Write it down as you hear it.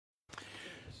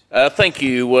Thank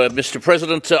you, Mr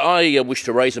President. I wish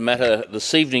to raise a matter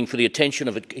this evening for the attention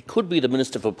of it could be the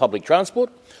Minister for Public Transport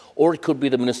or it could be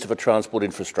the Minister for Transport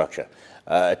Infrastructure.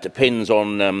 It depends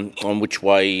on which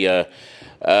way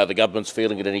the government's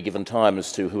feeling at any given time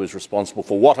as to who is responsible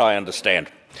for what, I understand.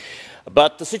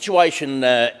 But the situation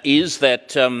is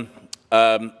that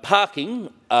parking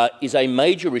is a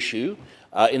major issue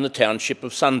in the township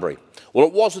of Sunbury. Well,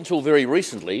 it was until very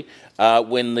recently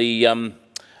when the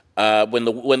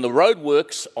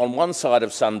roadworks on one side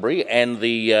of Sunbury and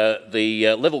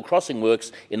the level crossing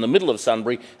works in the middle of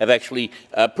Sunbury have actually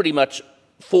pretty much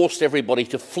forced everybody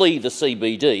to flee the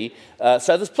CBD.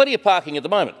 So there's plenty of parking at the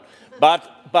moment.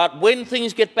 But when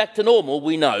things get back to normal,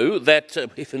 we know that,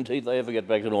 if indeed they ever get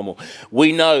back to normal,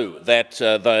 we know that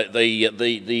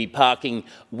the parking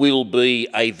will be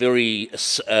a very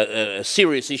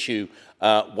serious issue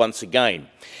once again.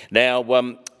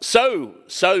 Now, so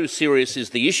serious is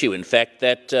the issue, in fact,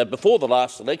 that before the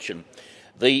last election,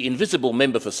 the invisible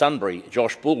member for Sunbury,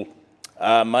 Josh Bull,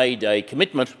 made a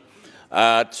commitment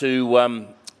to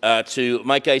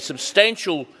make a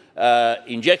substantial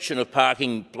injection of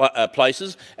parking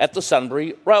places at the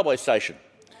Sunbury railway station.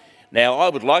 Now, I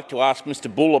would like to ask Mr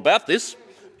Bull about this,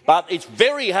 but it's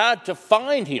very hard to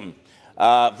find him.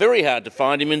 Very hard to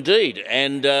find him indeed,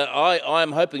 and I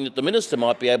am hoping that the minister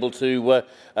might be able to,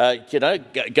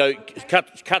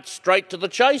 cut straight to the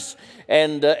chase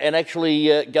and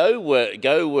actually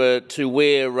go to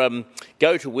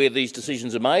where these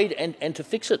decisions are made and to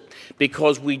fix it,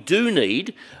 because we do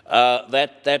need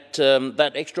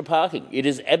that extra parking. It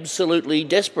is absolutely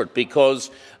desperate, because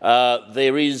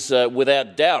there is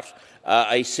without doubt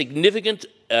a significant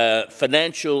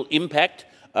financial impact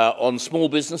on small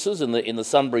businesses in the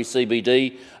Sunbury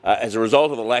CBD as a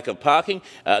result of the lack of parking.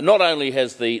 Not only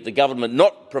has the government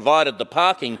not provided the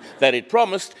parking that it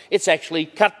promised, it's actually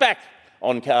cut back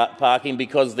on parking,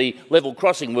 because the level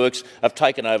crossing works have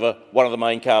taken over one of the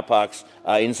main car parks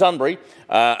in Sunbury,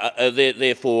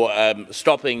 therefore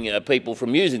stopping people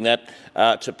from using that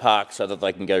to park so that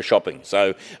they can go shopping.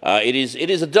 So it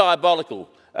is a diabolical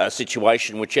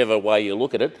situation, whichever way you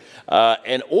look at it,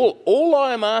 and all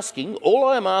I am asking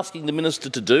the minister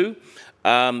to do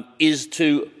is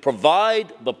to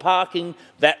provide the parking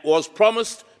that was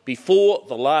promised before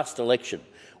the last election.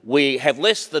 We have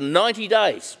less than 90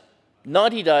 days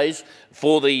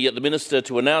for the minister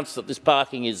to announce that this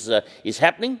parking is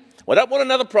happening. I don't want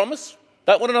another promise.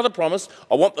 I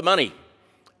want the money.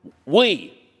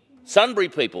 We, Sunbury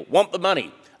people, want the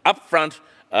money up front.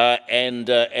 And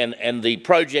the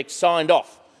project signed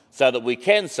off, so that we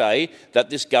can say that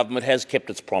this government has kept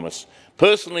its promise.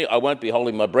 Personally, I won't be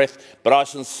holding my breath, but I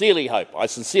sincerely hope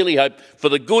for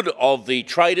the good of the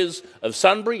traders of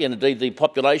Sunbury and indeed the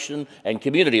population and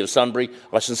community of Sunbury,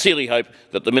 I sincerely hope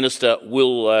that the minister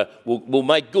will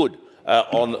make good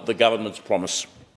on the government's promise.